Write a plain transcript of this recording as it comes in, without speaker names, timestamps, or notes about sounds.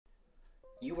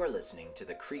You are listening to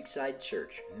the Creekside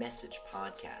Church Message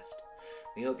Podcast.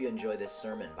 We hope you enjoy this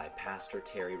sermon by Pastor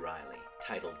Terry Riley,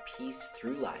 titled Peace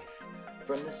Through Life,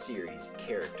 from the series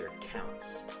Character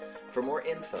Counts. For more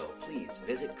info, please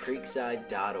visit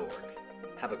creekside.org.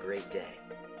 Have a great day.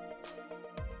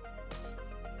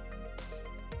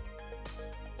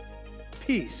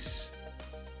 Peace.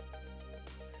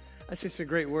 That's just a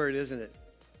great word, isn't it?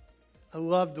 I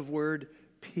love the word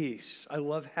peace. I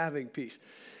love having peace.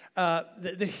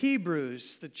 The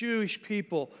Hebrews, the Jewish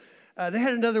people, they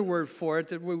had another word for it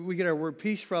that we get our word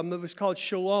peace from. It was called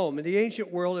shalom. In the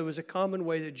ancient world, it was a common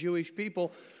way that Jewish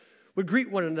people would greet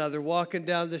one another. Walking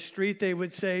down the street, they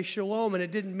would say shalom, and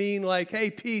it didn't mean like, hey,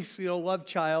 peace, love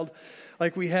child,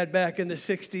 like we had back in the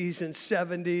 60s and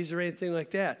 70s or anything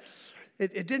like that.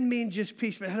 It didn't mean just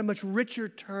peace, but it had a much richer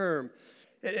term.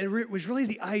 It was really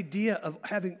the idea of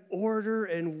having order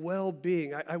and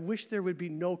well-being. I wish there would be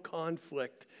no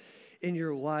conflict in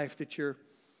your life, that your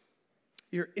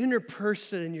inner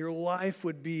person in your life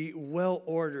would be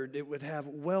well-ordered. It would have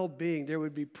well-being. There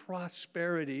would be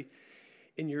prosperity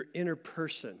in your inner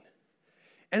person.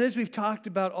 And as we've talked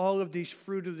about all of these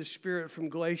fruit of the Spirit from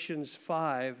Galatians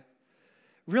 5,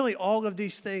 really all of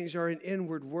these things are an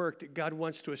inward work that God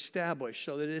wants to establish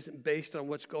so that it isn't based on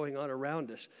what's going on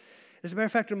around us. As a matter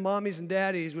of fact, when mommies and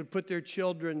daddies would put their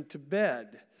children to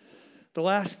bed, the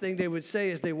last thing they would say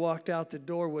as they walked out the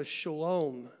door was,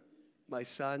 "Shalom, my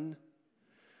son.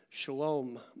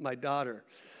 Shalom, my daughter."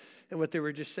 And what they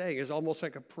were just saying is almost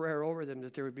like a prayer over them,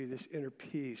 that there would be this inner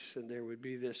peace and there would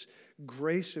be this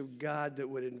grace of God that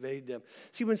would invade them.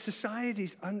 See, when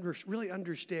societies really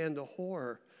understand the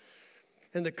horror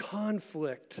and the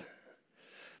conflict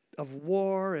of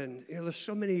war, and there's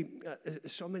so many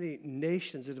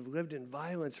nations that have lived in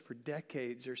violence for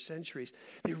decades or centuries,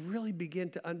 they really begin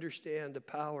to understand the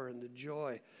power and the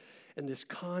joy and this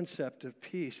concept of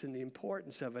peace and the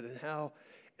importance of it and how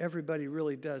everybody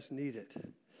really does need it.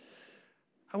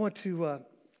 I want to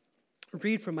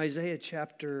read from Isaiah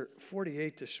chapter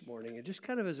 48 this morning, and just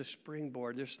kind of as a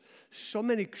springboard. There's so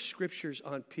many scriptures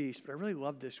on peace, but I really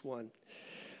love this one.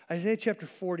 Isaiah chapter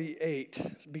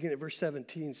 48, beginning at verse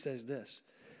 17, says this.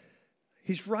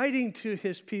 He's writing to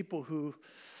his people who,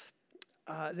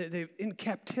 they're in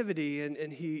captivity,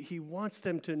 and he wants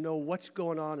them to know what's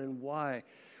going on and why.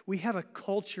 We have a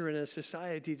culture in a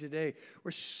society today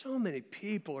where so many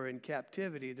people are in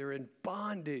captivity. They're in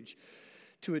bondage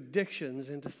to addictions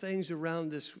and to things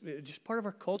around this, just part of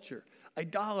our culture.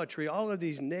 Idolatry, all of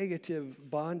these negative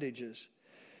bondages.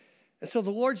 And so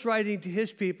the Lord's writing to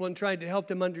his people and trying to help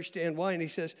them understand why. And he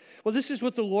says, well, this is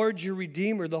what the Lord your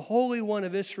Redeemer, the Holy One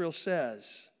of Israel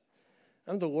says.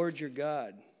 I'm the Lord your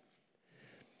God.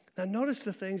 Now notice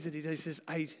the things that he does. He says,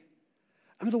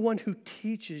 I'm the one who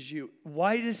teaches you.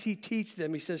 Why does he teach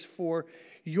them? He says, for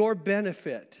your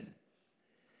benefit.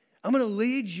 I'm going to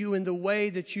lead you in the way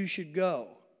that you should go.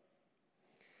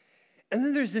 And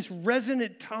then there's this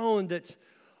resonant tone that's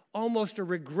almost a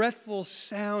regretful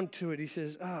sound to it. He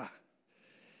says,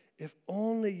 if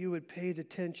only you had paid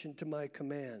attention to my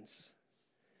commands,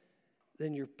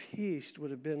 then your peace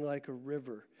would have been like a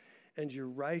river, and your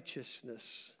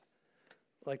righteousness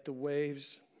like the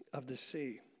waves of the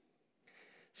sea.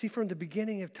 See, from the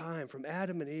beginning of time, from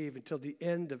Adam and Eve until the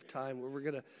end of time,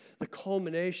 where the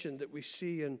culmination that we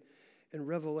see in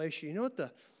Revelation, you know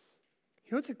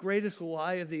what the greatest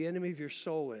lie of the enemy of your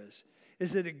soul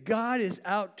is that God is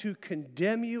out to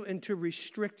condemn you and to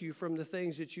restrict you from the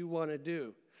things that you want to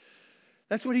do.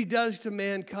 That's what he does to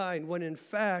mankind, when in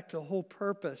fact the whole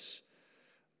purpose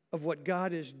of what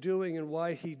God is doing and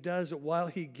why he does it, while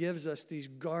he gives us these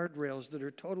guardrails that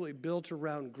are totally built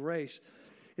around grace,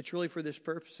 it's really for this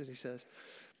purpose that he says,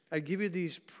 I give you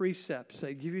these precepts,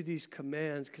 I give you these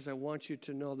commands because I want you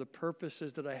to know the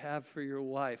purposes that I have for your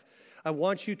life. I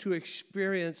want you to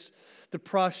experience the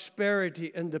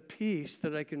prosperity and the peace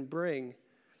that I can bring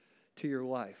to your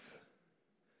life.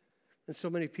 And so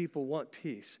many people want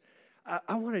peace.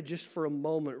 I want to just for a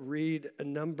moment read a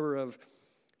number of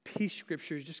peace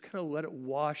scriptures, just kind of let it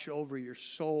wash over your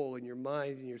soul and your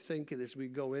mind and your thinking as we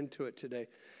go into it today.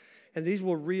 And these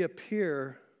will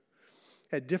reappear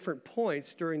at different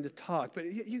points during the talk. But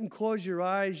you can close your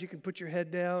eyes, you can put your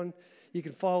head down, you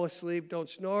can fall asleep, don't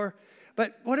snore.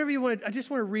 But whatever you want, I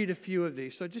just want to read a few of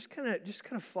these. So just kind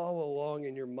of follow along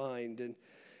in your mind. And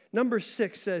number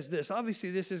 6 says this.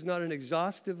 Obviously, this is not an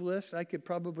exhaustive list. I could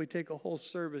probably take a whole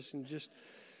service and just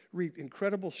read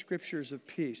incredible scriptures of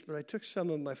peace. But I took some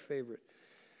of my favorite.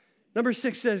 Number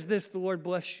 6 says this, the Lord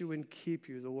bless you and keep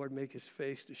you. The Lord make his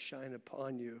face to shine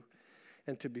upon you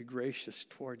and to be gracious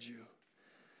towards you.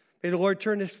 May the Lord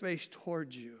turn his face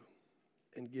towards you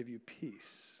and give you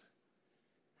peace.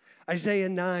 Isaiah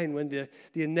 9, when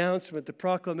the announcement, the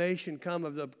proclamation come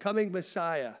of the coming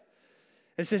Messiah,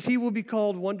 it says, he will be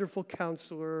called Wonderful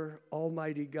Counselor,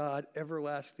 Almighty God,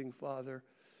 Everlasting Father,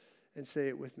 and say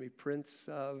it with me, Prince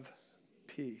of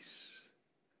Peace.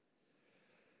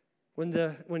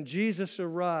 When Jesus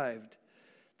arrived,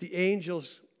 the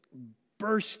angels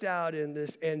burst out in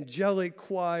this angelic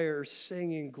choir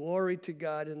singing, glory to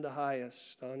God in the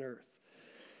highest on earth.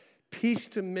 Peace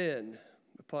to men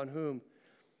upon whom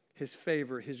his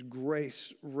favor, his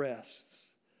grace rests.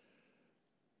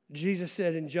 Jesus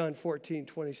said in John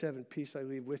 14:27, peace I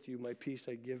leave with you, my peace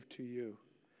I give to you.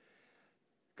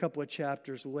 A couple of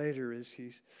chapters later, as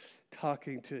he's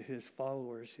talking to his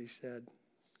followers, he said,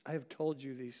 I have told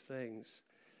you these things.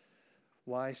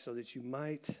 Why? So that you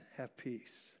might have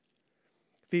peace.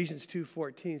 Ephesians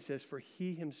 2:14 says, for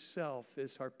he himself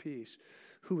is our peace,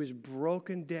 who has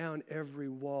broken down every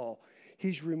wall.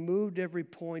 He's removed every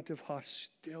point of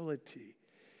hostility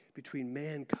between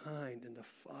mankind and the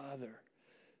Father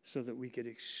so that we could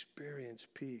experience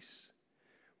peace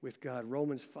with God.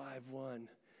 Romans 5:1,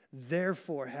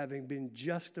 therefore, having been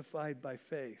justified by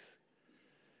faith,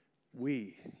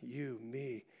 we, you,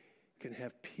 me, can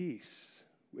have peace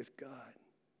with God.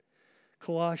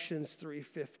 Colossians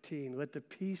 3:15, let the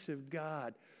peace of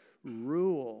God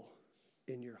rule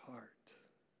in your heart.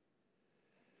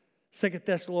 2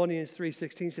 Thessalonians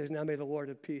 3:16 says, now may the Lord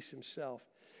of peace himself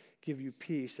give you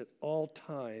peace at all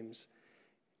times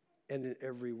and in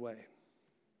every way.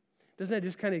 Doesn't that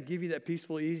just kind of give you that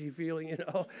peaceful, easy feeling,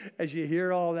 as you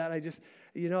hear all that?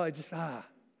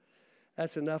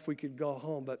 That's enough. We could go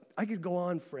home. But I could go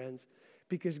on, friends,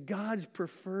 because God's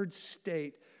preferred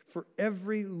state for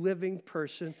every living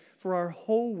person, for our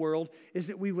whole world, is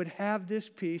that we would have this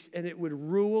peace and it would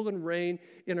rule and reign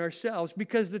in ourselves.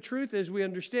 Because the truth is, we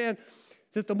understand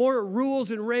that the more it rules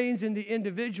and reigns in the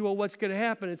individual, what's going to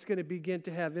happen? It's going to begin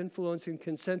to have influence in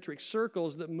concentric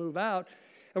circles that move out,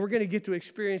 and we're going to get to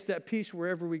experience that peace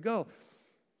wherever we go.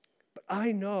 But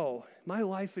I know, my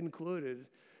life included,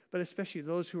 but especially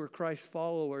those who are Christ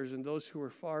followers and those who are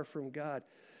far from God,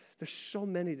 there's so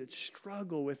many that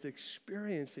struggle with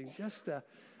experiencing just a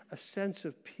sense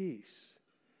of peace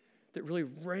that really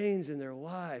reigns in their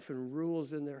life and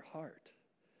rules in their heart.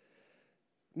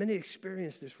 Many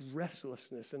experience this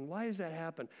restlessness. And why does that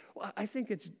happen? Well, I think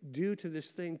it's due to this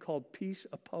thing called peace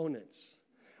opponents.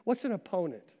 What's an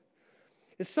opponent?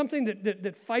 It's something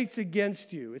that fights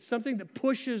against you. It's something that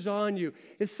pushes on you.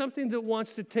 It's something that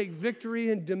wants to take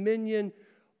victory and dominion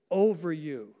over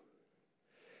you.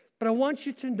 But I want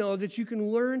you to know that you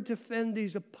can learn to fend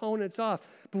these opponents off.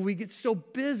 But we get so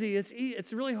busy,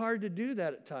 it's really hard to do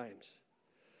that at times.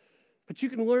 But you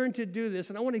can learn to do this,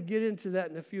 and I want to get into that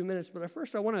in a few minutes. But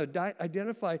first, I want to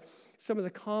identify some of the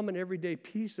common everyday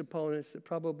peace opponents that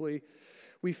probably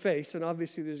we face. And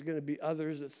obviously, there's going to be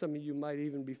others that some of you might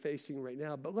even be facing right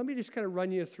now. But let me just kind of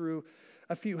run you through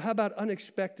a few. How about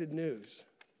unexpected news?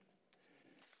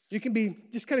 You can be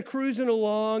just kind of cruising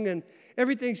along, and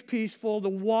everything's peaceful. The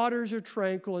waters are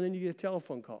tranquil, and then you get a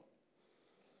telephone call.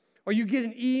 Or you get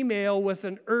an email with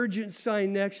an urgent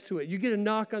sign next to it. You get a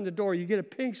knock on the door. You get a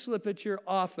pink slip at your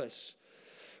office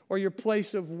or your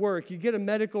place of work. You get a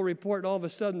medical report, and all of a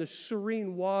sudden the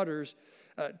serene waters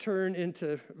turn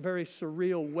into very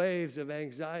surreal waves of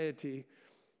anxiety,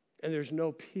 and there's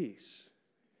no peace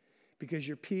because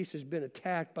your peace has been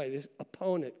attacked by this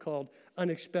opponent called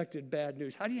unexpected bad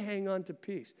news. How do you hang on to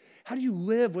peace? How do you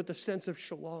live with a sense of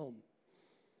shalom?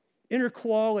 Inner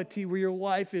quality where your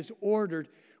life is ordered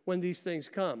when these things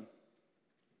come.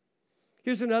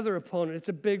 Here's another opponent. It's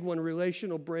a big one,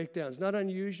 relational breakdowns. Not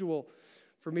unusual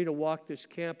for me to walk this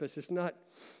campus. It's not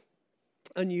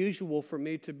unusual for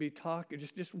me to be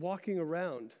just walking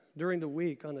around during the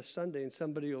week on a Sunday, and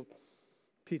somebody will,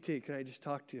 PT, can I just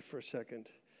talk to you for a second?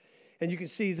 And you can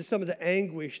see some of the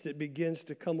anguish that begins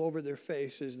to come over their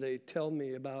face as they tell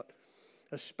me about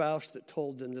a spouse that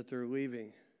told them that they're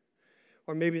leaving.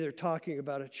 Or maybe they're talking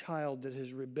about a child that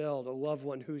has rebelled, a loved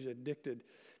one who's addicted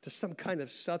to some kind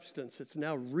of substance that's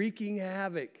now wreaking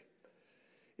havoc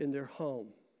in their home.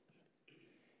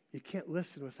 You can't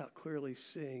listen without clearly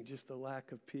seeing just the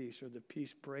lack of peace or the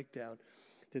peace breakdown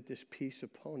that this peace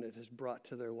opponent has brought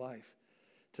to their life,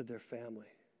 to their family.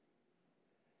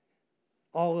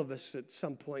 All of us at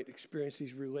some point experience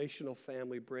these relational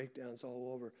family breakdowns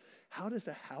all over. How does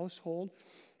a household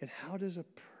and how does a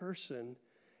person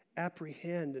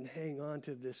apprehend and hang on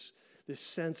to this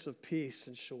sense of peace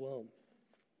and shalom?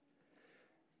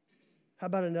 How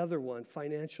about another one?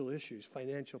 Financial issues,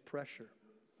 financial pressure.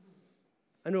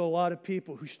 I know a lot of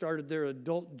people who started their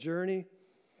adult journey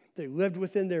They lived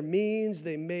within their means.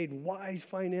 They made wise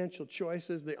financial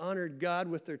choices. They honored God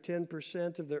with their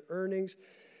 10% of their earnings.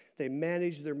 They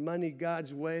managed their money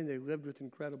God's way, and they lived with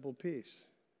incredible peace.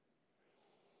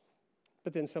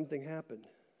 But then something happened.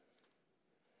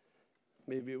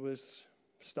 Maybe it was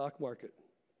stock market.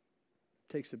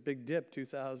 Takes a big dip,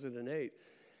 2008,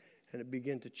 and it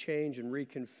began to change and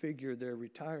reconfigure their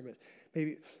retirement.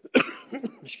 Maybe,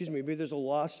 maybe there's a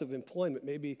loss of employment.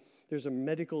 Maybe there's a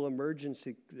medical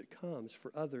emergency that comes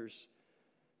for others.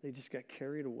 They just got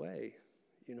carried away,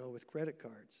 with credit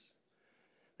cards.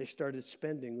 They started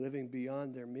spending, living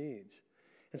beyond their means.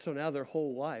 And so now their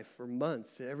whole life, for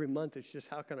months, every month, it's just,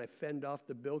 how can I fend off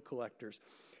the bill collectors?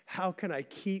 How can I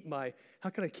keep my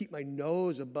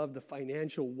nose above the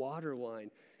financial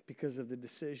waterline because of the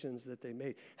decisions that they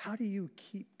made? How do you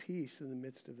keep peace in the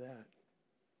midst of that?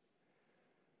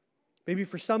 Maybe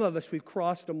for some of us, we've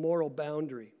crossed a moral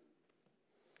boundary.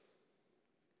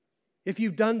 If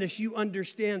you've done this, you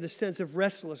understand the sense of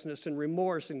restlessness and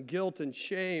remorse and guilt and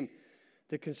shame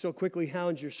that can so quickly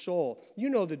hound your soul. You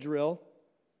know the drill.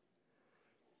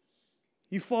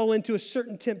 You fall into a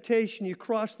certain temptation. You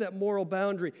cross that moral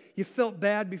boundary. You felt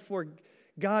bad before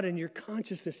God, and your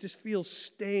consciousness just feels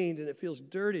stained and it feels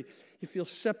dirty. You feel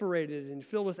separated and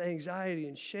filled with anxiety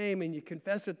and shame, and you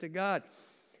confess it to God.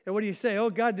 And what do you say? Oh,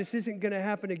 God, this isn't going to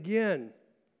happen again.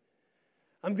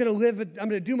 I'm going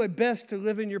to do my best to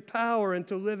live in your power and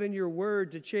to live in your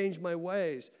word to change my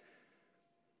ways.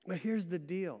 But here's the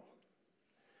deal.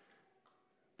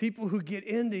 People who get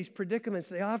in these predicaments,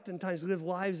 they oftentimes live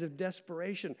lives of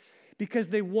desperation because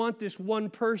they want this one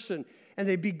person, and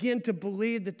they begin to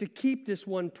believe that to keep this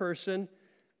one person,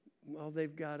 well,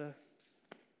 they've got to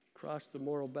cross the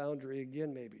moral boundary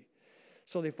again maybe.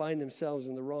 So they find themselves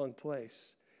in the wrong place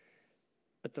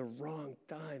at the wrong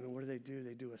time. And what do?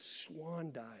 They do a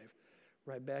swan dive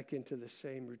right back into the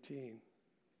same routine.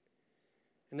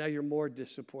 And now you're more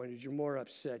disappointed, you're more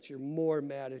upset, you're more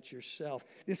mad at yourself.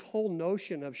 This whole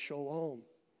notion of shalom,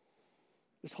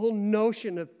 this whole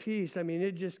notion of peace,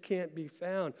 it just can't be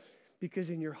found because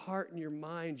in your heart and your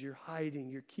mind, you're hiding,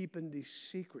 you're keeping these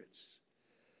secrets.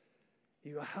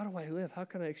 You go, how do I live? How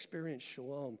can I experience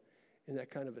shalom in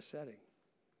that kind of a setting?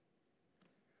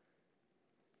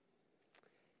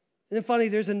 And then finally,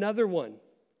 there's another one.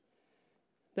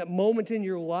 That moment in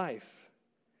your life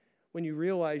when you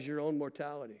realize your own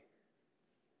mortality.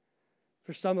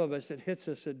 For some of us, it hits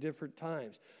us at different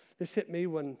times. This hit me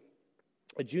when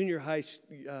a junior high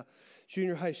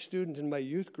student in my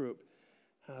youth group,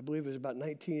 I believe it was about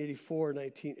 1984,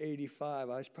 1985.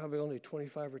 I was probably only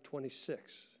 25 or 26.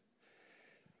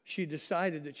 She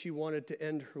decided that she wanted to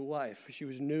end her life. She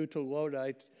was new to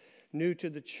Lodi, new to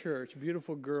the church,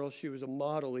 beautiful girl. She was a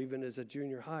model even as a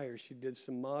junior higher. She did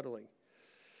some modeling.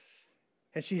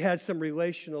 And she had some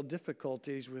relational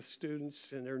difficulties with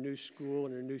students in her new school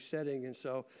and her new setting. And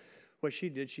so what she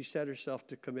did, she set herself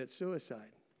to commit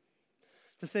suicide.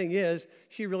 The thing is,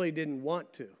 she really didn't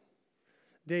want to.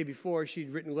 The day before, she'd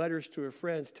written letters to her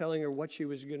friends telling her what she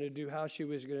was going to do, how she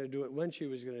was going to do it, when she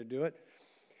was going to do it.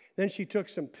 Then she took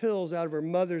some pills out of her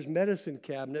mother's medicine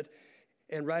cabinet,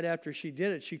 and right after she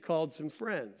did it, she called some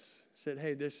friends, said,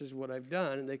 hey, this is what I've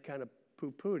done, and they kind of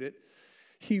poo-pooed it.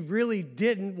 She really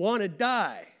didn't want to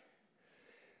die.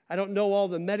 I don't know all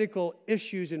the medical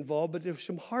issues involved, but there were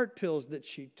some heart pills that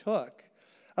she took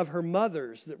of her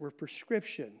mother's that were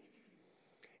prescription.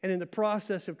 And in the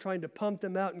process of trying to pump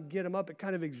them out and get them up, it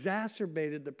kind of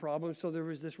exacerbated the problem. So there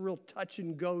was this real touch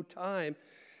and go time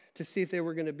to see if they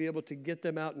were going to be able to get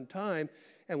them out in time,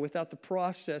 and without the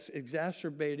process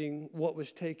exacerbating what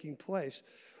was taking place.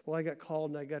 Well, I got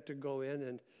called and I got to go in,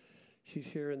 and she's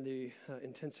here in the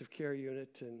intensive care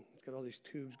unit, and got all these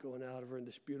tubes going out of her, and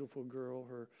this beautiful girl,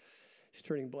 she's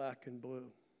turning black and blue.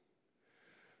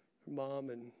 Her mom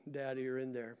and daddy are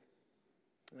in there,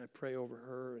 and I pray over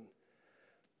her and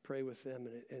pray with them,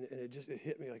 and it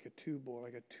hit me like a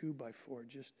 2x4,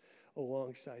 just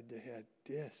alongside the head.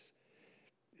 This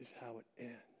is how it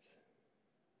ends.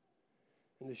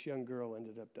 And this young girl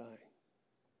ended up dying.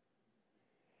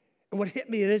 And what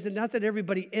hit me is not that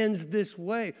everybody ends this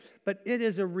way, but it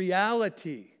is a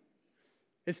reality.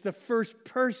 It's the first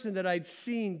person that I'd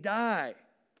seen die.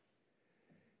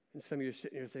 And some of you are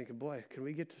sitting here thinking, boy, can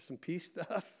we get to some peace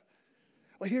stuff?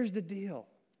 Well, here's the deal.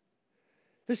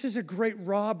 This is a great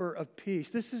robber of peace.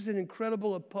 This is an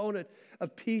incredible opponent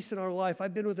of peace in our life.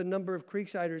 I've been with a number of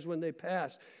Creeksiders when they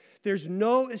pass. There's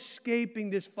no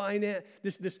escaping this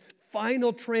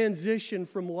final transition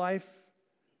from life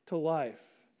to life.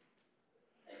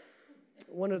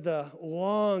 One of the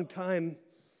long-time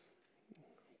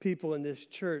people in this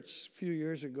church a few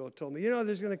years ago told me,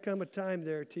 there's going to come a time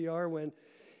there, TR, when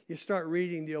you start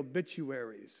reading the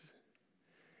obituaries.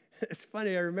 It's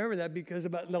funny, I remember that because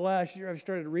about in the last year I've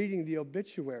started reading the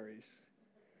obituaries.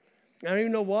 I don't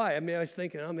even know why. I was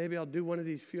thinking, maybe I'll do one of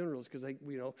these funerals because,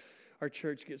 our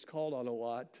church gets called on a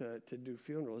lot to do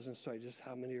funerals. And so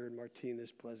how many are in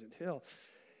Martinez, Pleasant Hill?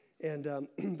 And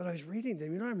but I was reading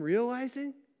them. I'm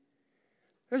realizing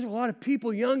there's a lot of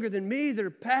people younger than me that are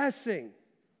passing.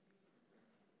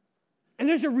 And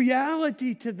there's a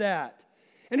reality to that.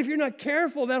 And if you're not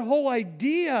careful, that whole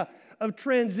idea of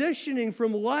transitioning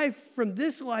from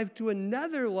this life to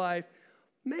another life,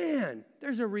 man,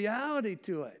 there's a reality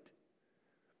to it.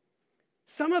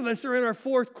 Some of us are in our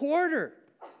fourth quarter.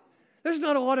 There's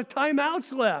not a lot of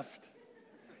timeouts left.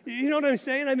 You know what I'm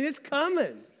saying? It's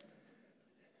coming.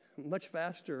 Much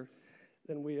faster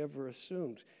than we ever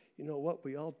assumed. You know what?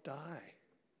 We all die.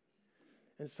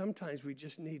 And sometimes we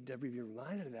just need to be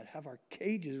reminded of that, have our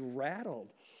cages rattled,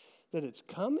 that it's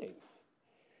coming.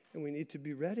 And we need to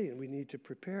be ready and we need to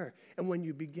prepare. And when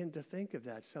you begin to think of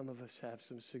that, some of us have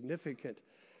some significant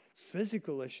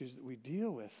physical issues that we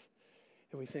deal with.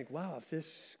 And we think, wow, if this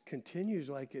continues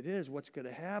like it is, what's going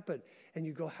to happen? And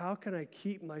you go, how can I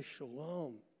keep my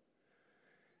shalom?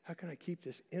 How can I keep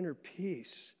this inner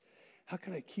peace? How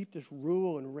can I keep this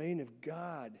rule and reign of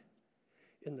God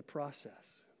in the process?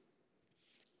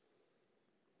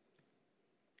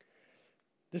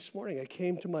 This morning I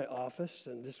came to my office,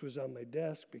 and this was on my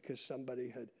desk because somebody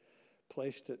had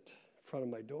placed it in front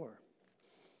of my door.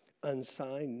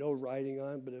 Unsigned, no writing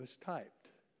on, but it was typed.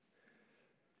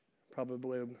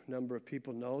 Probably a number of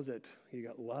people know that you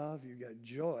got love, you got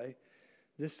joy.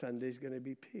 This Sunday is going to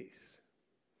be peace.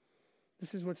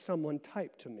 This is what someone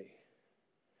typed to me.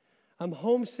 I'm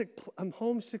homesick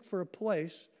for a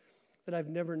place that I've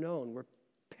never known, where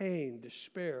pain,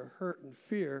 despair, hurt, and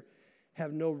fear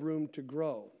have no room to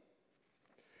grow.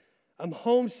 I'm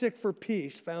homesick for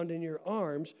peace found in your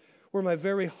arms, where my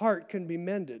very heart can be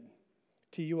mended.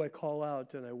 To you I call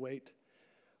out and I wait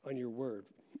on your word.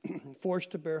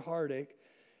 Forced to bear heartache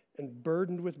and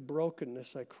burdened with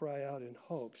brokenness, I cry out in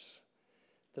hopes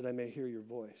that I may hear your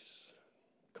voice.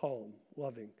 Calm,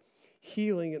 loving,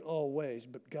 healing in all ways,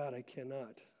 but God, I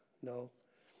cannot. No,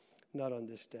 not on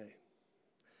this day.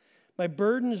 My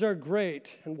burdens are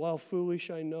great, and while foolish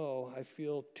I know, I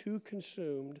feel too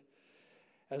consumed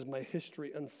as my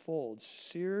history unfolds.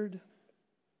 Seared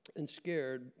and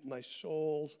scared, my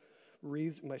soul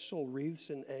wreathes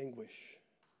in anguish.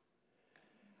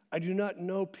 I do not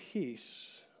know peace.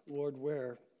 Lord,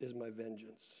 where is my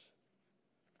vengeance?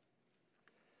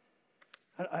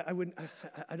 I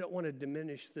don't want to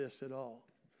diminish this at all.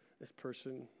 This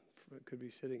person could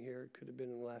be sitting here, could have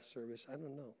been in the last service. I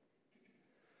don't know.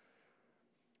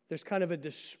 There's kind of a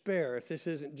despair, if this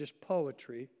isn't just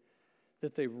poetry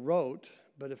that they wrote,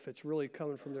 but if it's really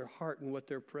coming from their heart and what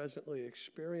they're presently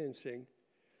experiencing,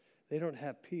 they don't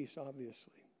have peace,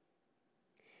 obviously.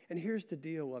 And here's the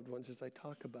deal, loved ones, as I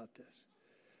talk about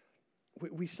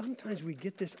this. We sometimes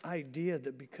get this idea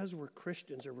that because we're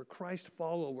Christians or we're Christ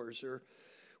followers or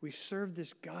we serve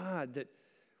this God that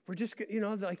we're just,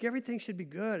 like everything should be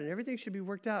good and everything should be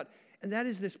worked out. And that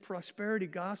is this prosperity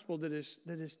gospel that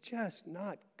is just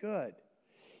not good.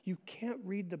 You can't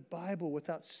read the Bible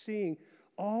without seeing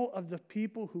all of the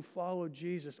people who followed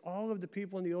Jesus, all of the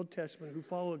people in the Old Testament who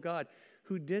followed God,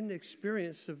 who didn't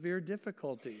experience severe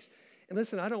difficulties. And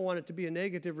listen, I don't want it to be a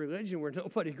negative religion where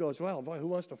nobody goes, well, boy, who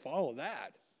wants to follow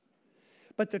that?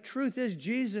 But the truth is,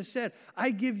 Jesus said, I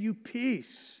give you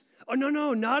peace. Oh,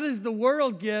 no, not as the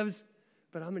world gives,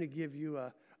 but I'm going to give you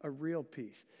a real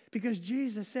peace. Because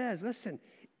Jesus says, listen,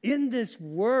 in this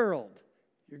world,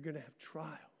 you're going to have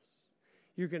trials.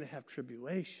 You're going to have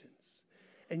tribulations.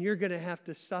 And you're going to have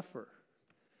to suffer.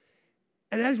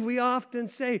 And as we often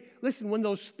say, listen, when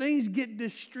those things get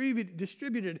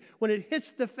distributed, when it hits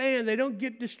the fan, they don't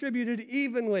get distributed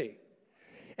evenly.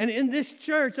 And in this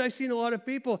church, I've seen a lot of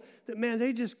people that, man,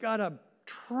 they just got a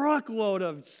truckload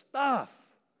of stuff.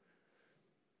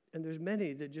 And there's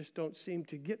many that just don't seem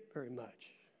to get very much.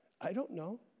 I don't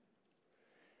know.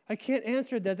 I can't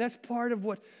answer that. That's part of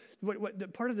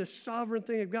part of the sovereign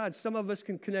thing of God. Some of us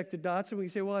can connect the dots and we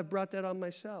can say, well, I brought that on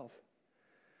myself.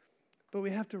 But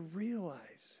we have to realize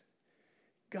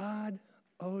God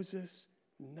owes us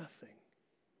nothing.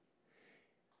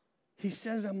 He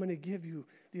says, I'm going to give you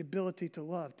the ability to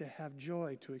love, to have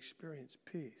joy, to experience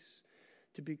peace,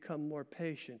 to become more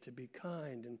patient, to be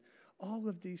kind, and all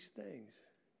of these things.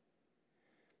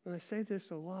 And I say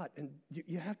this a lot, and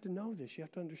you have to know this. You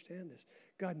have to understand this.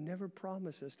 God never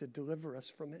promises to deliver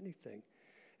us from anything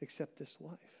except this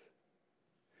life.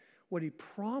 What he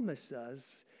promised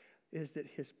us is that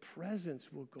his presence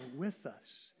will go with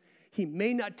us. He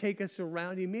may not take us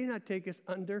around. He may not take us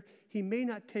under. He may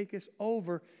not take us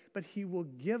over, but he will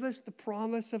give us the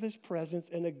promise of his presence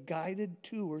and a guided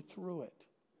tour through it.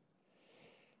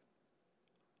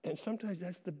 And sometimes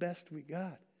that's the best we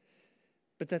got.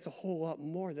 But that's a whole lot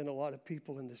more than a lot of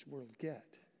people in this world get.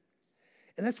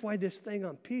 And that's why this thing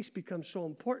on peace becomes so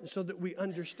important, so that we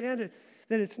understand it,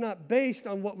 that it's not based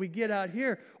on what we get out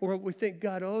here or what we think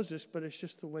God owes us, but it's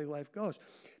just the way life goes.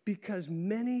 Because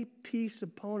many peace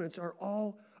opponents are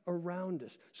all around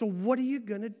us. So what are you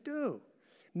going to do?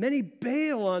 Many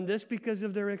bail on this because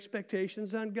of their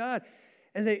expectations on God.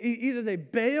 And either they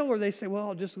bail or they say, well,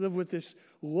 I'll just live with this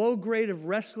low grade of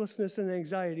restlessness and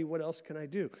anxiety. What else can I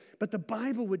do? But the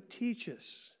Bible would teach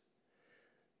us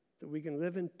that we can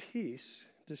live in peace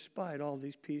despite all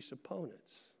these peace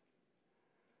opponents.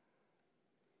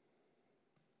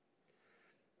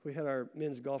 We had our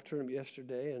men's golf tournament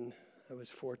yesterday, and I was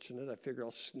fortunate. I figured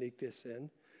I'll sneak this in,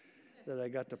 that I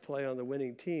got to play on the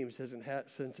winning team since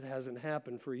it hasn't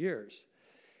happened for years.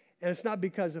 And it's not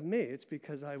because of me. It's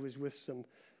because I was with some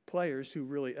players who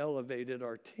really elevated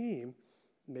our team,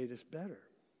 made us better.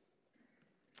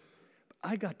 But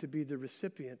I got to be the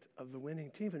recipient of the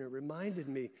winning team, and it reminded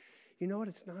me, you know what?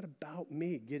 It's not about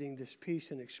me getting this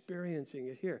peace and experiencing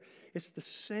it here. It's the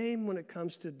same when it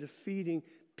comes to defeating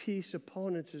peace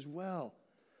opponents as well.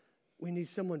 We need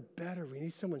someone better. We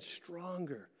need someone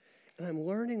stronger. And I'm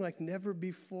learning like never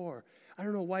before. I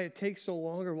don't know why it takes so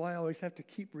long or why I always have to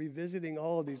keep revisiting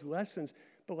all of these lessons,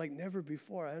 but like never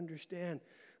before, I understand,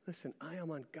 listen, I am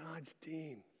on God's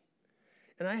team.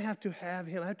 And I have to have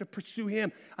him. I have to pursue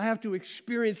him. I have to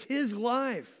experience his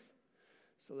life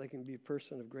so that I can be a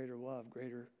person of greater love,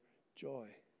 greater joy,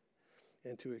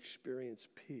 and to experience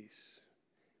peace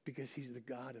because he's the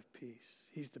God of peace.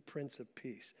 He's the Prince of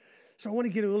Peace. So I want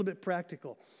to get a little bit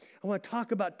practical. I want to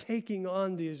talk about taking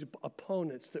on these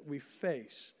opponents that we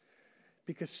face.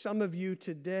 Because some of you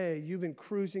today, you've been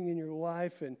cruising in your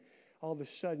life and all of a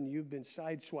sudden you've been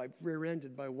sideswiped,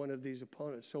 rear-ended by one of these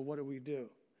opponents. So what do?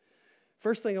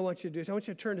 First thing I want you to do is I want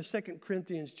you to turn to 2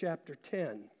 Corinthians chapter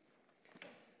 10.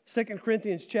 2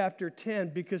 Corinthians chapter 10,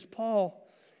 because Paul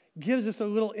gives us a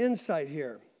little insight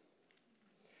here.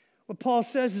 What Paul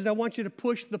says is, I want you to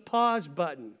push the pause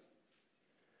button.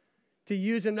 To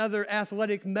use another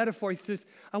athletic metaphor, he says,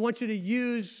 I want you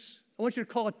to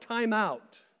call a timeout.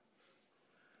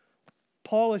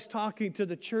 Paul is talking to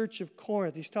the church of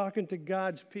Corinth. He's talking to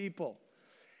God's people.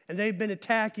 And they've been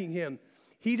attacking him.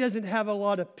 He doesn't have a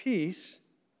lot of peace.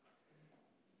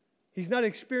 He's not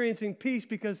experiencing peace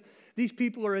because these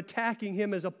people are attacking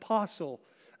him as apostle.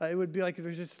 It would be like if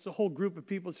there's just a whole group of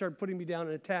people that started putting me down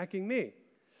and attacking me.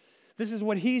 This is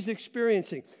what he's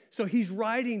experiencing. So he's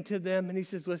writing to them and he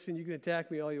says, listen, you can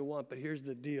attack me all you want, but here's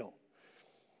the deal.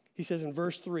 He says in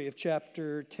verse 3 of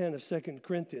chapter 10 of 2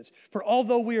 Corinthians, for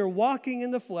although we are walking in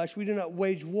the flesh, we do not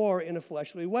wage war in a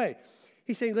fleshly way.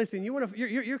 He's saying, listen,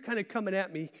 you're kind of coming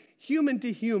at me human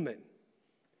to human.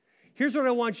 Here's what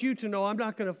I want you to know. I'm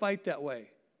not going to fight that way.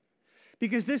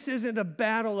 Because this isn't a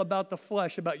battle about the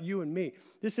flesh, about you and me.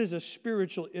 This is a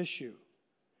spiritual issue.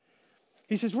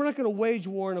 He says, we're not going to wage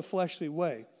war in a fleshly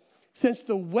way. Since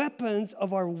the weapons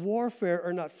of our warfare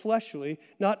are not fleshly,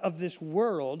 not of this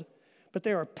world, but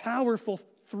they are powerful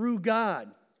through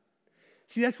God.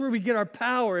 See, that's where we get our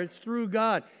power. It's through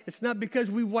God. It's not because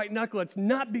we white knuckle. It's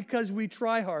not because we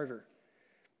try harder.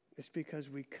 It's because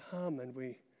we come and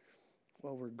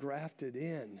we're grafted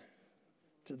in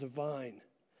to the vine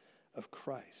of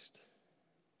Christ.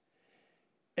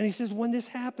 And he says, when this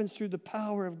happens through the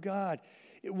power of God,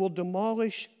 it will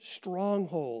demolish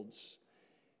strongholds.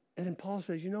 And then Paul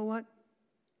says, you know what?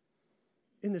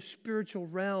 In the spiritual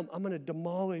realm, I'm going to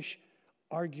demolish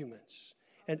arguments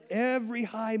and every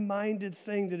high-minded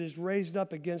thing that is raised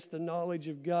up against the knowledge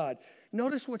of God.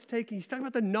 Notice he's talking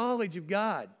about the knowledge of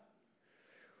God.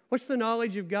 What's the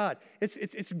knowledge of God?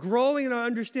 It's growing in our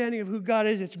understanding of who God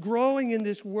is. It's growing in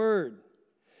this word.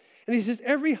 And he says,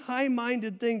 every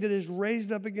high-minded thing that is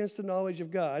raised up against the knowledge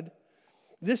of God,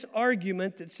 this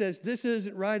argument that says this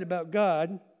isn't right about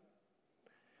God,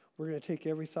 we're going to take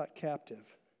every thought captive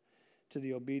to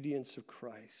the obedience of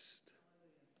Christ.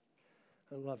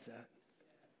 I love that.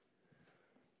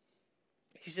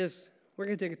 He says, we're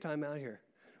going to take a time out here.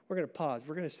 We're going to pause.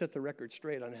 We're going to set the record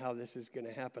straight on how this is going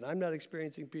to happen. I'm not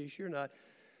experiencing peace. You're not.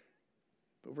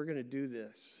 But we're going to do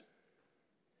this.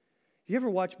 Do you ever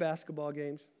watch basketball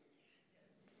games?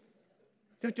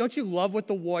 Don't you love what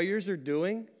the Warriors are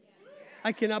doing?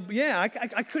 I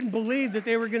couldn't believe that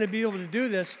they were going to be able to do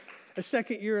this a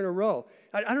second year in a row.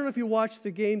 I don't know if you watched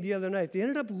the game the other night. They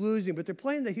ended up losing, but they're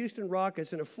playing the Houston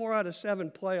Rockets in a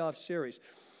 4-out-of-7 playoff series.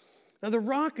 Now, the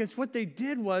Rockets, what they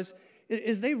did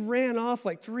is they ran off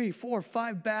like 3, 4,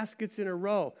 5 baskets in a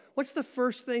row. What's the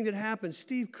first thing that happens?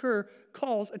 Steve Kerr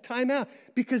calls a timeout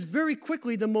because very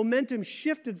quickly the momentum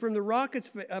shifted from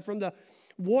the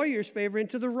Warriors' favor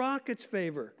into the Rockets'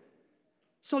 favor.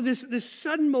 So this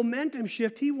sudden momentum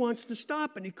shift, he wants to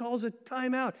stop, and he calls a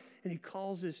timeout, and he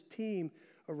calls his team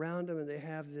around him, and they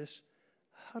have this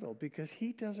huddle because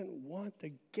he doesn't want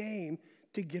the game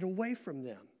to get away from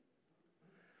them.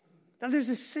 Now, there's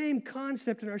the same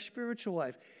concept in our spiritual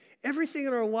life. Everything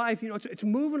in our life, it's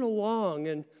moving along,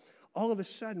 and all of a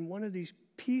sudden, one of these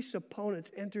peace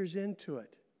opponents enters into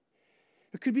it.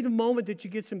 It could be the moment that you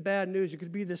get some bad news. It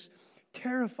could be this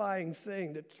terrifying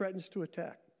thing that threatens to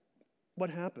attack.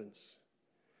 What happens?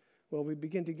 Well, we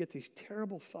begin to get these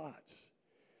terrible thoughts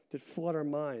that flood our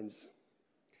minds.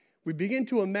 We begin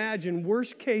to imagine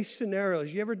worst-case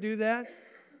scenarios. You ever do that?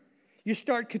 You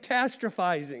start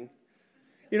catastrophizing.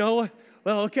 Well,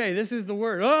 okay, this is the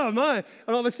word. Oh, my. And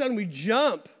all of a sudden we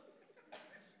jump.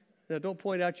 Now, don't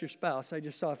point out your spouse. I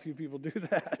just saw a few people do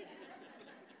that.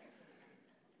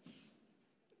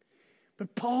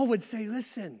 But Paul would say,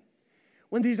 listen,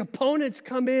 when these opponents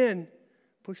come in,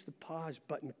 push the pause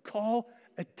button. Call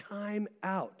a time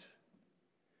out.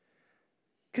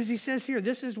 Because he says here,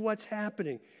 this is what's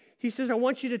happening. He says, I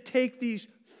want you to take these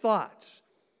thoughts.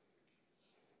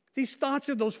 These thoughts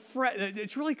are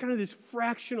it's really kind of this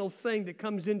fractional thing that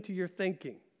comes into your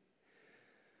thinking.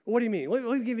 What do you mean? Let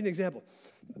me give you an example.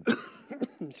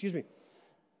 Excuse me.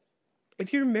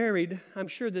 If you're married, I'm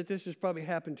sure that this has probably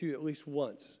happened to you at least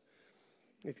once.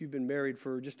 If you've been married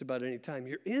for just about any time,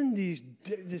 you're in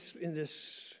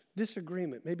this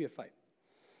disagreement, maybe a fight,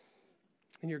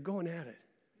 and you're going at it.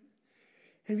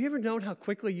 Have you ever known how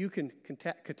quickly you can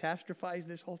catastrophize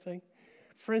this whole thing?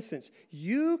 For instance,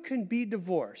 you can be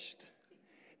divorced,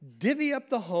 divvy up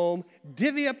the home,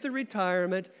 divvy up the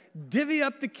retirement, divvy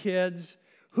up the kids,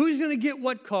 who's going to get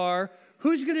what car,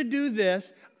 who's going to do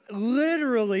this,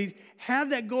 literally have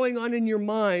that going on in your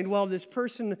mind while this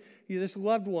person, this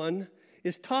loved one,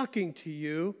 is talking to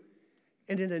you,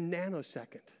 and in a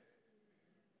nanosecond.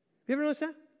 You ever notice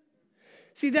that?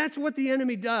 See, that's what the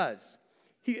enemy does.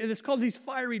 It's called these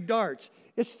fiery darts.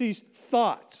 It's these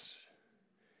thoughts.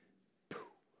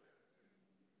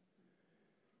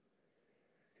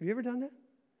 Have you ever done that?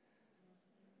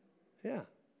 Yeah.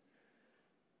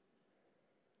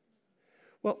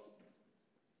 Well,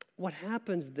 what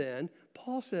happens then,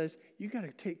 Paul says, you got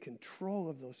to take control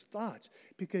of those thoughts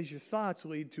because your thoughts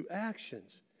lead to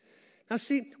actions. Now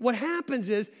see, what happens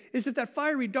is that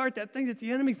fiery dart, that thing that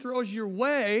the enemy throws your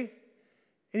way,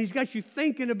 and he's got you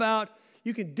thinking about,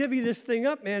 you can divvy this thing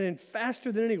up, man, and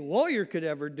faster than any lawyer could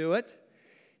ever do it.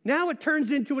 Now it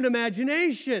turns into an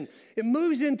imagination. It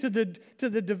moves into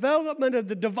the development of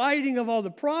the dividing of all the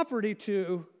property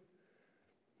to,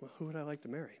 well, who would I like to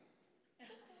marry?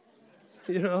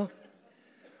 Well,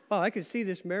 I could see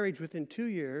this marriage within 2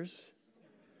 years,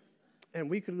 and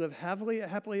we could live happily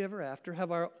ever after, have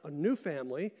a new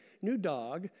family, new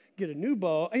dog, get a new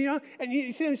beau, and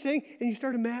you see what I'm saying? And you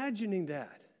start imagining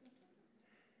that.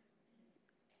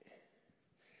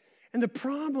 And the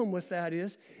problem with that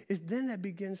is then that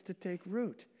begins to take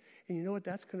root. And you know what?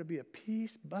 That's going to be a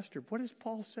peace buster. What is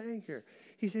Paul saying here?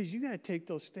 He says, you got to take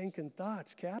those stinking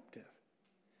thoughts captive.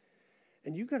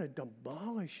 And you got to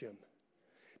demolish them.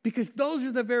 Because those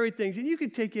are the very things. And you can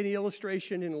take any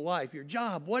illustration in life, your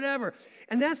job, whatever.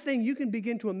 And that thing, you can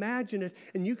begin to imagine it,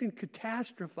 and you can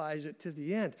catastrophize it to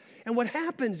the end. And what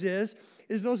happens is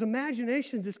those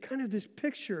imaginations is kind of this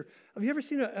picture. Have you ever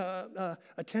seen a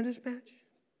tennis match?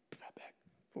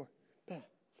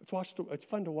 It's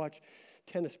fun to watch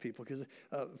tennis people,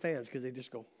 fans, because they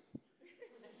just go,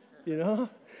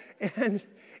 And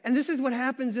this is what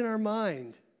happens in our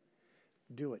mind.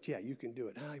 Do it. Yeah, you can do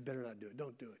it. You better not do it.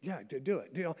 Don't do it. Yeah, do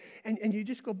it. And you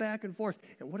just go back and forth.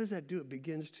 And what does that do?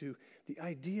 The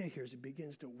idea here is it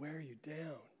begins to wear you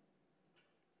down.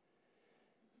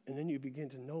 And then you begin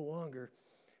to no longer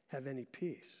have any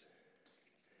peace.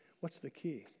 What's the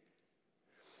key?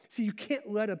 See, you can't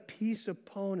let a peace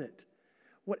opponent,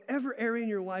 whatever area in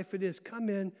your life it is,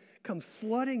 come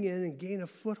flooding in and gain a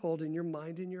foothold in your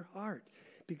mind and your heart.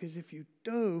 Because if you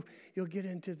do, you'll get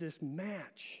into this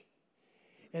match.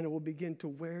 And it will begin to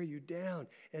wear you down.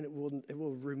 And it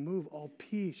will remove all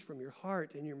peace from your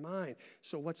heart and your mind.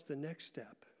 So what's the next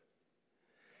step?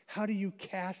 How do you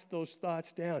cast those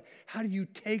thoughts down? How do you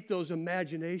take those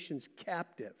imaginations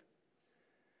captive?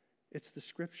 It's the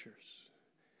Scriptures.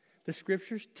 The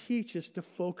Scriptures teach us to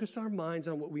focus our minds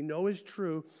on what we know is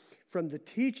true, from the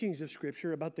teachings of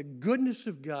Scripture about the goodness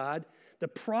of God, the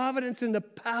providence and the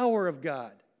power of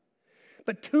God.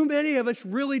 But too many of us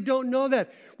really don't know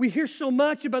that. We hear so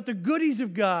much about the goodies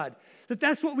of God that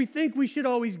that's what we think we should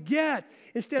always get,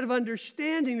 instead of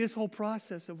understanding this whole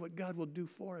process of what God will do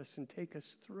for us and take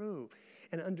us through,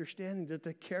 and understanding that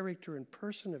the character and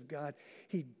person of God,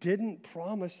 He didn't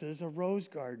promise us a rose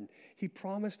garden. He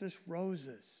promised us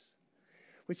roses,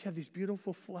 which have these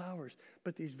beautiful flowers,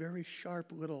 but these very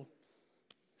sharp little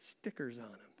stickers on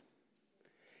them.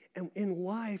 And in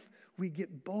life, we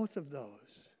get both of those.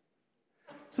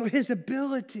 So His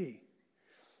ability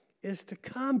is to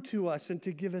come to us and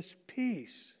to give us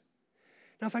peace.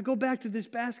 Now, if I go back to this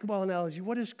basketball analogy,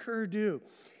 what does Kerr do?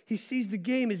 He sees the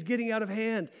game is getting out of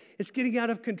hand. It's getting out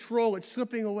of control. It's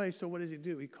slipping away. So what does he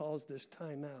do? He calls this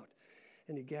timeout.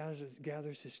 And he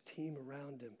gathers his team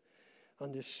around him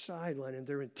on this sideline, and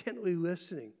they're intently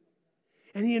listening.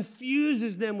 And he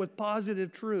infuses them with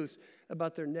positive truths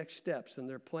about their next steps and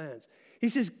their plans. He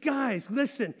says, guys,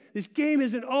 listen, this game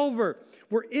isn't over.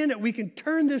 We're in it. We can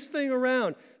turn this thing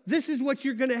around. This is what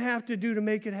you're going to have to do to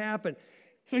make it happen.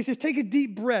 So he says, take a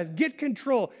deep breath, get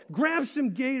control, grab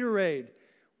some Gatorade.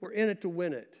 We're in it to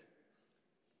win it.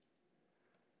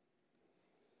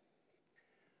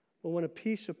 Well, when a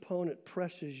peace opponent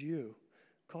presses you,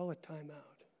 call a timeout.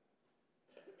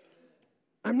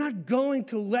 I'm not going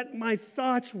to let my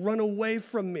thoughts run away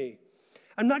from me.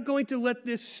 I'm not going to let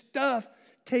this stuff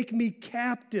take me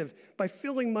captive by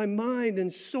filling my mind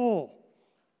and soul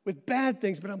with bad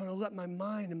things, but I'm going to let my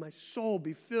mind and my soul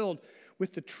be filled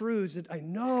with the truths that I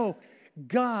know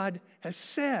God has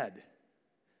said.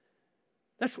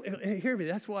 Hear me,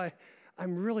 that's why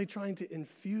I'm really trying to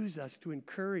infuse us, to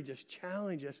encourage us,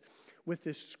 challenge us with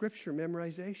this scripture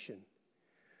memorization.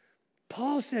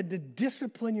 Paul said to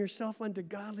discipline yourself unto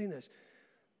godliness.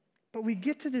 But we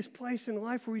get to this place in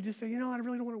life where we just say, you know, I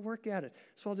really don't want to work at it,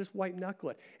 so I'll just white knuckle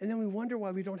it. And then we wonder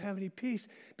why we don't have any peace,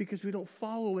 because we don't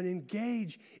follow and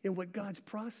engage in what God's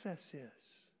process is.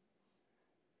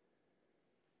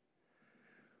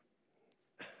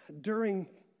 During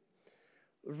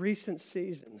the recent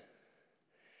season,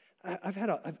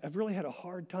 I've really had a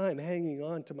hard time hanging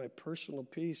on to my personal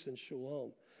peace and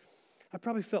shalom. I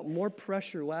probably felt more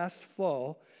pressure last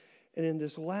fall and in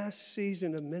this last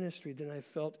season of ministry than I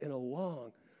felt in a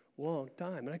long, long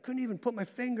time. And I couldn't even put my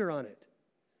finger on it.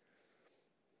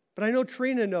 But I know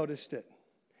Trina noticed it.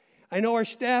 I know our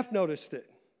staff noticed it.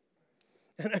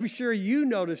 And I'm sure you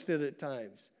noticed it at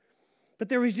times. But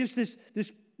there was just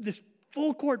this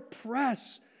full court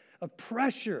press of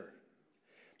pressure.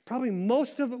 Probably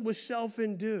most of it was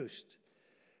self-induced.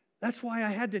 That's why I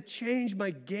had to change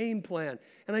my game plan.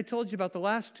 And I told you about the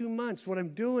last 2 months. What I'm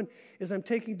doing is I'm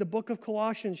taking the book of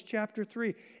Colossians chapter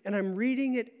 3, and I'm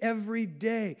reading it every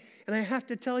day. And I have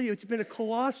to tell you, it's been a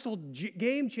colossal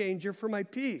game changer for my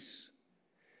peace,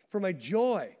 for my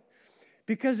joy.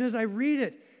 Because as I read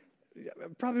it,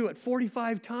 probably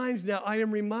 45 times now, I am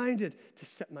reminded to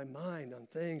set my mind on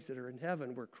things that are in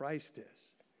heaven where Christ is.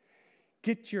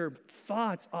 Get your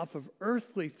thoughts off of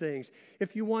earthly things.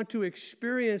 If you want to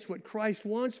experience what Christ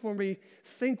wants for me,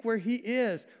 think where He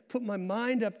is. Put my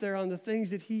mind up there on the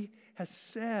things that He has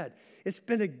said. It's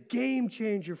been a game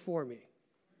changer for me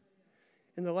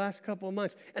in the last couple of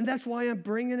months. And that's why I'm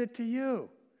bringing it to you.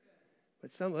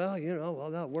 But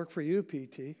that'll work for you,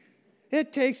 PT.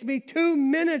 It takes me 2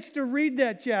 minutes to read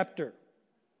that chapter.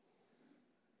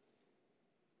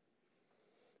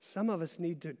 Some of us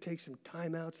need to take some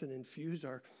time outs and infuse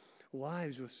our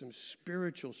lives with some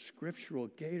spiritual, scriptural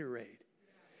Gatorade.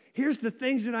 Here's the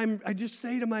things that I just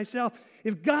say to myself.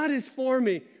 If God is for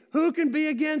me, who can be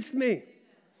against me?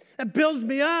 That builds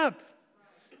me up.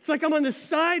 It's like I'm on the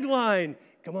sideline.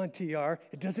 Come on, TR.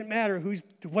 It doesn't matter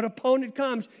what opponent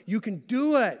comes. You can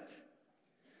do it.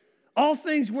 All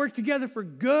things work together for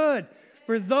good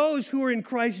for those who are in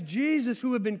Christ Jesus,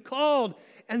 who have been called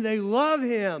and they love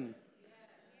Him.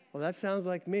 Well, that sounds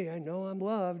like me. I know I'm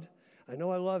loved. I know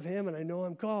I love Him, and I know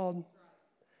I'm called.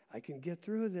 I can get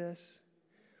through this.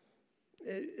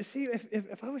 See,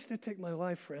 if I was to take my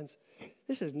life, friends,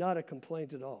 this is not a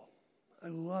complaint at all. I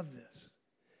love this.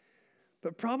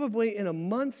 But probably in a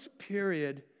month's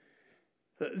period,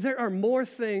 there are more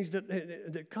things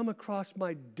that come across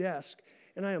my desk,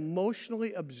 and I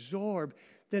emotionally absorb,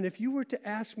 than if you were to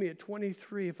ask me at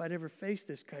 23 if I'd ever faced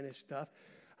this kind of stuff.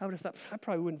 I would have thought, I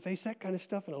probably wouldn't face that kind of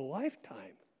stuff in a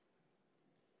lifetime.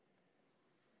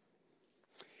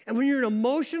 And when you're an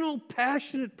emotional,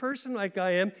 passionate person like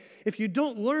I am, if you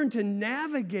don't learn to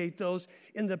navigate those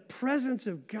in the presence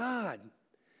of God,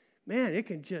 man, it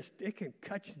can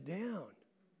cut you down.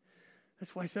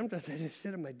 That's why sometimes I just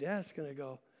sit at my desk and I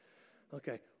go,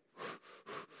 Okay.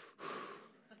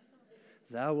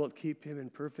 Thou wilt keep him in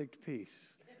perfect peace,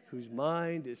 whose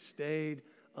mind is stayed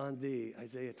on thee.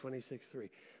 Isaiah 26:3.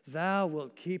 Thou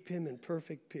wilt keep him in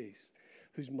perfect peace,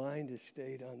 whose mind is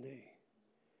stayed on thee.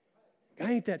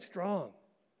 I ain't that strong.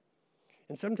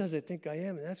 And sometimes I think I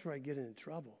am, and that's where I get into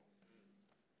trouble.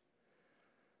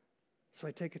 So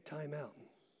I take a time out.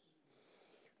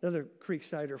 Another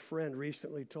Creeksider friend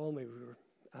recently told me, we were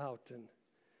out, and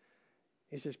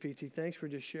he says, PT, thanks for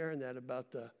just sharing that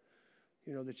about the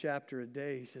chapter a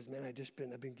day. He says, man,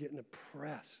 I've been getting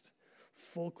oppressed,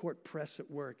 full court press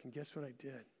at work, and guess what I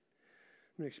did?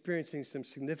 I've been experiencing some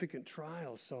significant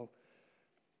trials, so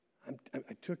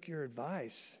I took your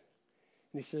advice.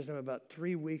 And he says, I'm about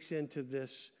 3 weeks into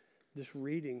this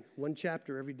reading, one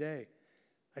chapter every day.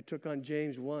 I took on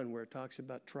James 1, where it talks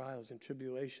about trials and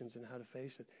tribulations and how to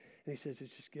face it. And he says,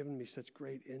 it's just given me such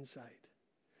great insight.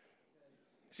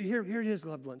 See, here it is,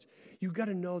 loved ones. You've got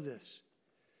to know this.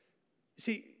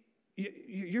 See,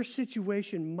 your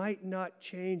situation might not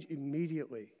change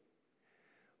immediately.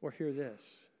 Or hear this.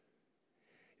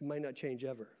 It might not change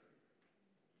ever.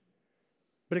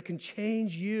 But it can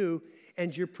change you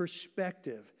and your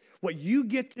perspective. What you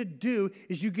get to do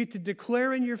is you get to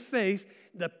declare in your faith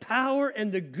the power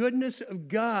and the goodness of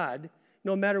God,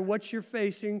 no matter what you're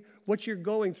facing, what you're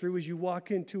going through as you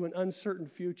walk into an uncertain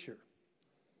future.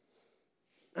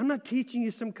 I'm not teaching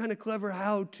you some kind of clever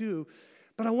how-to,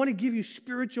 but I want to give you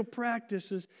spiritual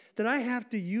practices that I have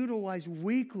to utilize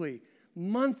weekly,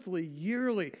 monthly,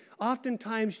 yearly,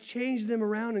 oftentimes change them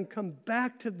around and come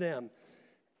back to them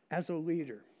as a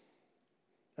leader,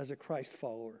 as a Christ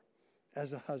follower,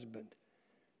 as a husband,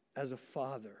 as a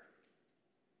father.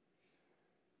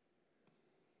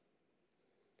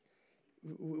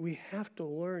 We have to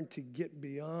learn to get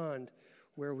beyond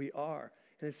where we are.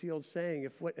 And it's the old saying,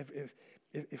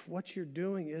 if what you're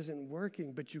doing isn't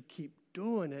working, but you keep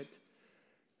doing it,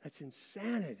 that's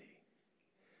insanity.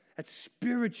 That's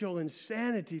spiritual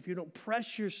insanity if you don't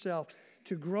press yourself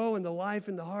to grow in the life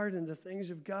and the heart and the things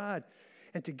of God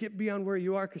and to get beyond where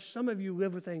you are, because some of you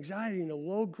live with anxiety and a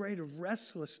low grade of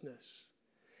restlessness.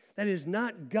 That is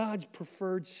not God's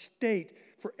preferred state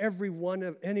for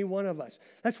any one of us.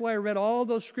 That's why I read all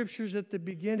those scriptures at the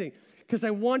beginning, because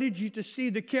I wanted you to see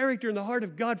the character and the heart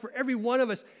of God for every one of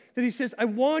us, that he says, I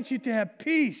want you to have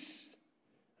peace.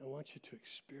 I want you to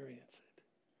experience it.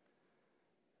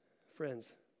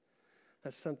 Friends,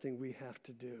 that's something we have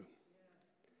to do.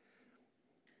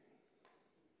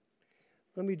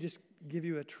 Let me just give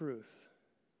you a truth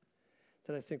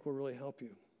that I think will really help you.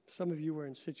 Some of you are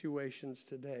in situations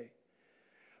today,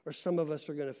 or some of us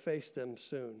are going to face them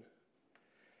soon.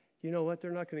 You know what?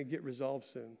 They're not going to get resolved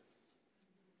soon.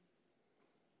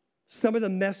 Some of the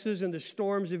messes and the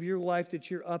storms of your life that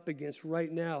you're up against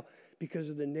right now, because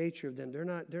of the nature of them, they're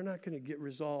not going to get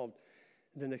resolved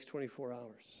in the next 24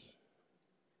 hours.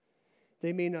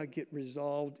 They may not get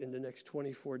resolved in the next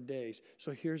 24 days.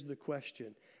 So here's the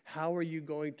question. How are you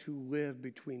going to live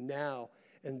between now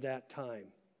and that time?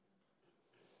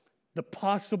 The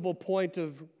possible point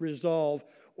of resolve,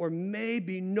 or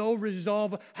maybe no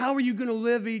resolve. How are you going to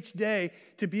live each day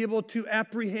to be able to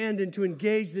apprehend and to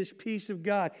engage this peace of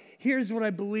God? Here's what I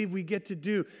believe we get to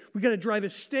do. We got to drive a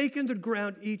stake in the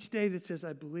ground each day that says,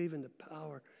 I believe in the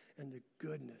power and the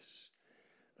goodness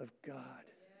of God.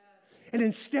 And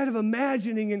instead of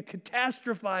imagining and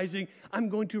catastrophizing, I'm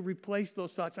going to replace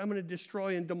those thoughts. I'm going to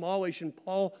destroy and demolish and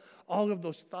pull all of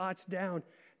those thoughts down.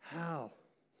 How?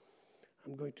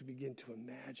 I'm going to begin to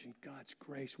imagine God's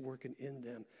grace working in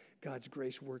them, God's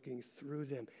grace working through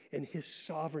them, and his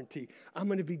sovereignty. I'm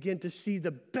going to begin to see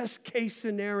the best case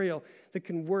scenario that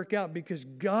can work out because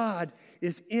God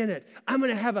is in it. I'm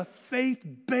going to have a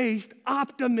faith-based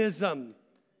optimism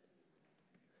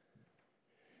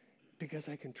because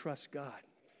I can trust God.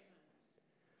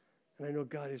 And I know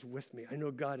God is with me. I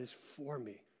know God is for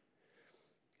me.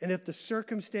 And if the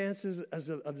circumstances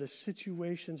of the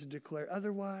situations declare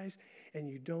otherwise and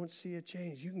you don't see a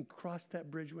change, you can cross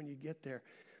that bridge when you get there.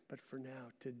 But for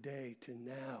now, today to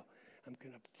now, I'm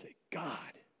going to say,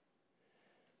 God,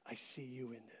 I see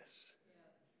you in this.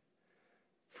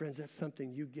 Friends, that's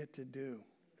something you get to do.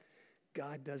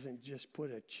 God doesn't just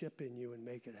put a chip in you and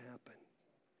make it happen.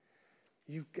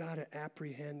 You've got to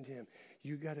apprehend him.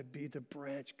 You've got to be the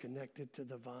branch connected to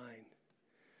the vine.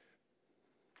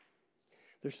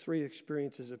 There's 3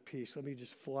 experiences of peace. Let me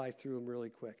just fly through them really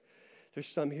quick. There's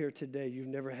some here today. You've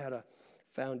never had a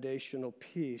foundational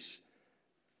peace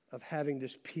of having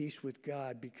this peace with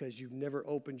God because you've never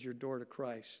opened your door to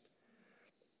Christ.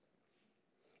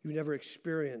 You've never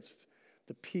experienced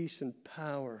the peace and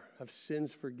power of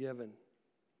sins forgiven.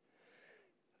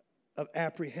 of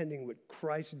apprehending what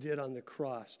Christ did on the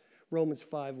cross. Romans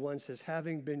 5:1 says,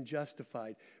 having been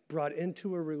justified, brought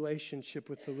into a relationship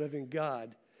with the living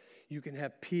God, you can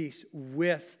have peace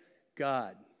with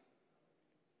God.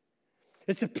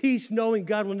 It's a peace knowing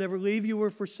God will never leave you or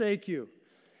forsake you.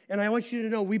 And I want you to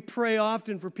know, we pray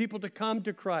often for people to come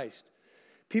to Christ,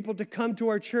 people to come to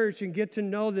our church and get to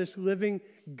know this living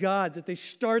God, that they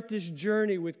start this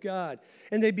journey with God,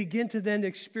 and they begin to then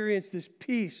experience this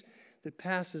peace that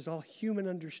passes all human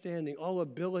understanding, all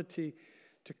ability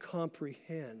to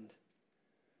comprehend.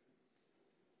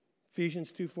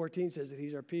 Ephesians 2:14 says that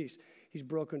he's our peace. He's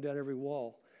broken down every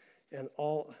wall, and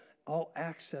all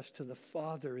access to the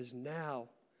Father is now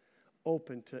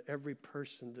open to every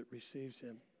person that receives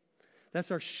him. That's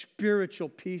our spiritual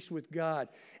peace with God.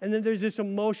 And then there's this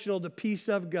emotional, the peace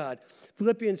of God.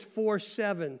 Philippians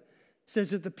 4:7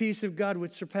 says that the peace of God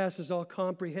which surpasses all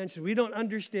comprehension. We don't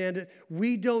understand it.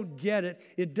 We don't get it.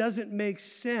 It doesn't make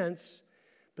sense.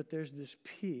 But there's this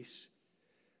peace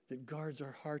that guards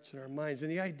our hearts and our minds. And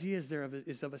the idea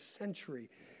is of a sentry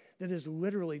that is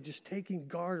literally just taking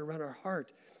guard around our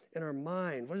heart and our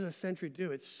mind. What does a sentry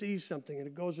do? It sees something and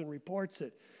it goes and reports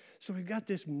it. So we've got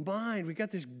this mind, we've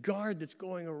got this guard that's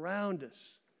going around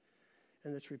us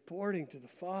and it's reporting to the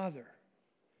Father.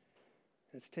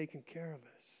 It's taking care of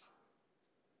us.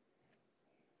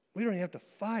 We don't even have to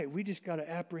fight. We just got to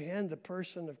apprehend the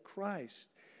person of Christ,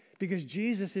 because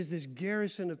Jesus is this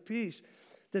garrison of peace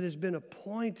that has been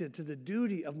appointed to the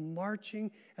duty of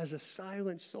marching as a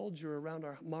silent soldier around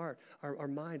our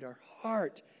mind, our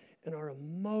heart, and our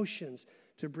emotions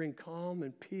to bring calm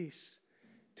and peace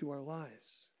to our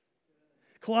lives.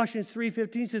 Colossians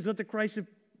 3:15 says,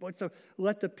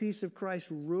 let the peace of Christ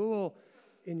rule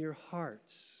in your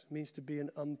hearts. It means to be an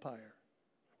umpire.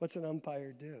 What's an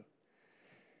umpire do?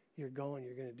 You're going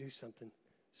to do something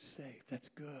safe. That's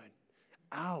good.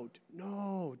 Out.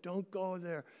 No, don't go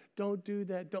there. Don't do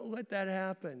that. Don't let that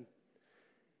happen.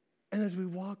 And as we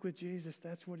walk with Jesus,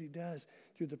 that's what he does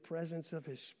through the presence of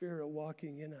his Spirit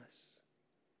walking in us.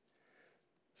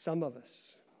 Some of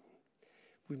us,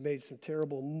 we've made some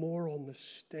terrible moral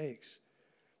mistakes,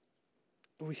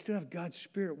 but we still have God's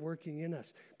Spirit working in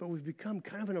us. But we've become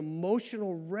kind of an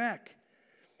emotional wreck.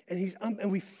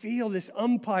 And we feel this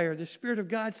umpire, the Spirit of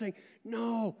God saying,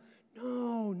 no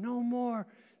more.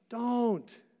 Don't.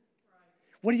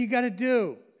 What do you got to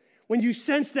do? When you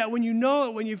sense that, when you know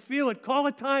it, when you feel it, call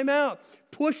a timeout.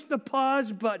 Push the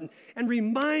pause button and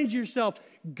remind yourself,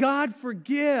 God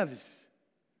forgives.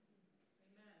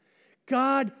 Amen.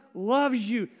 God loves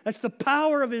you. That's the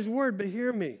power of his word. But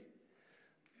hear me.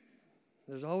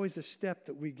 There's always a step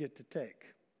that we get to take.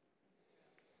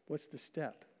 What's the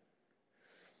step?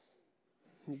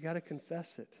 You got to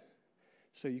confess it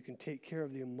so you can take care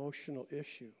of the emotional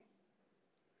issue.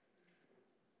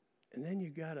 And then you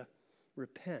got to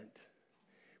repent,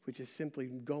 which is simply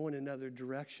going another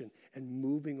direction and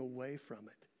moving away from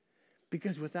it.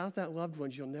 Because without that, loved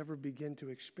ones, you'll never begin to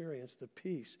experience the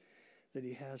peace that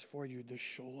he has for you, the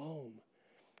shalom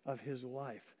of his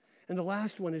life. And the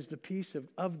last one is the peace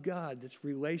of God that's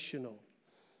relational.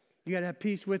 You got to have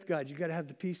peace with God. You got to have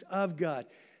the peace of God.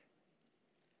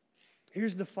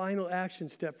 Here's the final action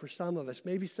step for some of us.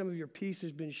 Maybe some of your peace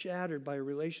has been shattered by a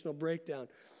relational breakdown.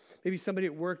 Maybe somebody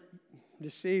at work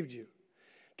deceived you,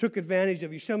 took advantage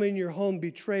of you. Somebody in your home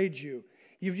betrayed you.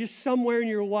 You've just somewhere in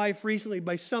your life recently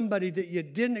by somebody that you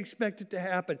didn't expect it to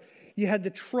happen. You had the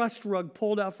trust rug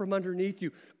pulled out from underneath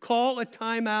you. Call a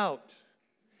timeout.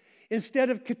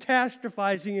 Instead of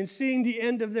catastrophizing and seeing the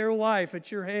end of their life at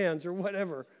your hands or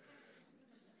whatever.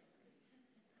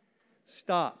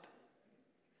 Stop.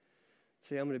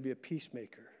 Say, I'm going to be a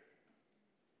peacemaker.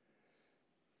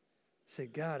 Say,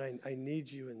 God, I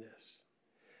need you in this.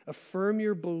 Affirm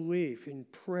your belief in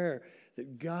prayer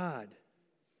that God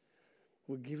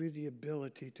will give you the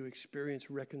ability to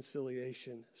experience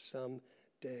reconciliation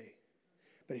someday.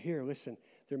 But here, listen,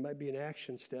 there might be an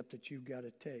action step that you've got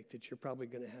to take, that you're probably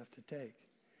going to have to take.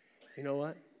 You know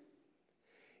what?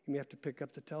 You may have to pick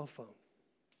up the telephone.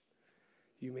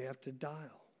 You may have to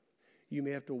dial. You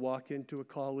may have to walk into a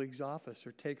colleague's office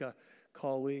or take a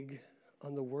colleague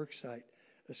on the work site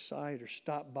aside or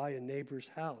stop by a neighbor's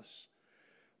house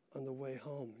on the way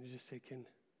home and just say, can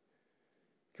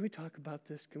we talk about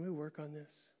this? Can we work on this?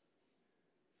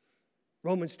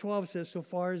 Romans 12 says, so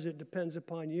far as it depends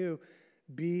upon you,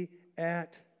 be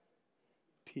at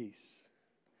peace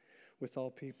with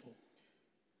all people.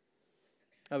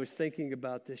 I was thinking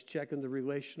about this, checking the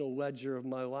relational ledger of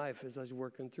my life as I was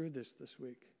working through this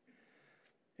week.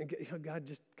 And God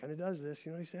just kind of does this.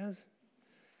 You know what he says?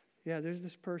 Yeah, there's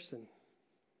this person.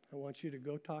 I want you to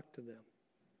go talk to them.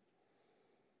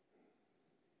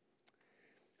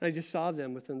 And I just saw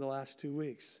them within the last 2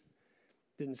 weeks.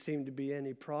 Didn't seem to be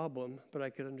any problem, but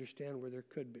I could understand where there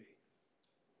could be.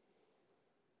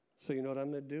 So you know what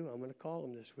I'm going to do? I'm going to call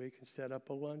them this week and set up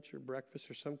a lunch or breakfast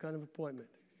or some kind of appointment.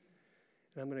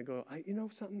 And I'm going to go, you know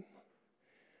something?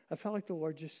 I felt like the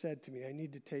Lord just said to me, I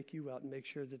need to take you out and make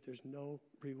sure that there's no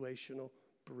relational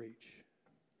breach.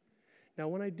 Now,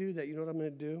 when I do that, you know what I'm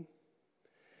going to do?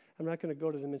 I'm not going to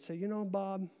go to them and say, you know,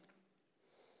 Bob,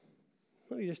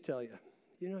 let me just tell you,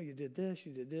 you know, you did this,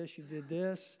 you did this, you did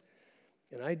this,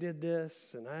 and I did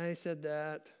this, and I said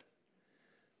that.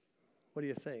 What do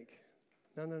you think?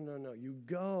 No. You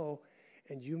go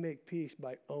and you make peace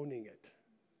by owning it.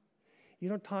 You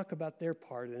don't talk about their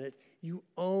part in it. You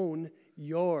own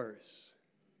yours.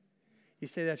 You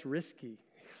say that's risky.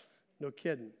 No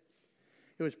kidding.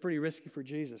 It was pretty risky for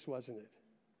Jesus, wasn't it?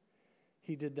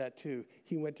 He did that too.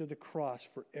 He went to the cross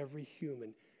for every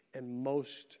human, and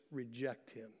most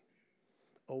reject him.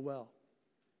 Oh well.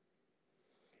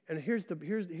 And here's the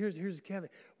caveat.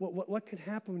 What could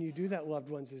happen when you do that, loved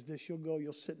ones, is this.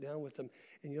 You'll sit down with them,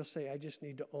 and you'll say, I just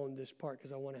need to own this part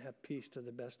because I want to have peace to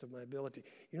the best of my ability.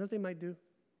 You know what they might do?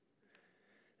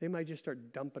 They might just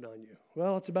start dumping on you.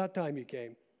 Well, it's about time you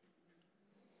came.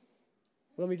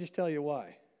 Let me just tell you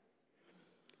why.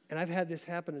 And I've had this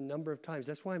happen a number of times.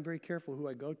 That's why I'm very careful who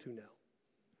I go to now.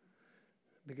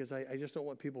 Because I just don't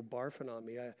want people barfing on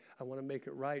me. I want to make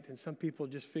it right. And some people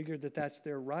just figured that that's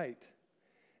their right.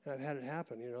 And I've had it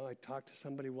happen. You know, I talked to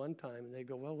somebody one time, and they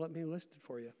go, well, let me list it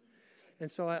for you.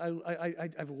 And so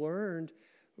I've learned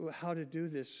how to do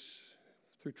this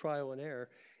through trial and error.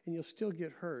 And you'll still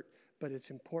get hurt, but it's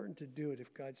important to do it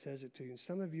if God says it to you. And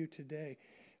some of you today,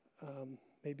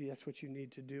 maybe that's what you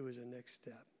need to do as a next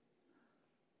step.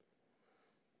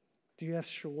 Do you have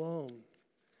shalom?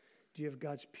 Do you have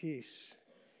God's peace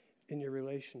in your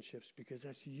relationships? Because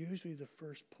that's usually the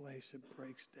first place it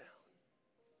breaks down.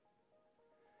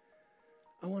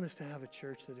 I want us to have a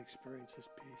church that experiences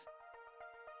peace.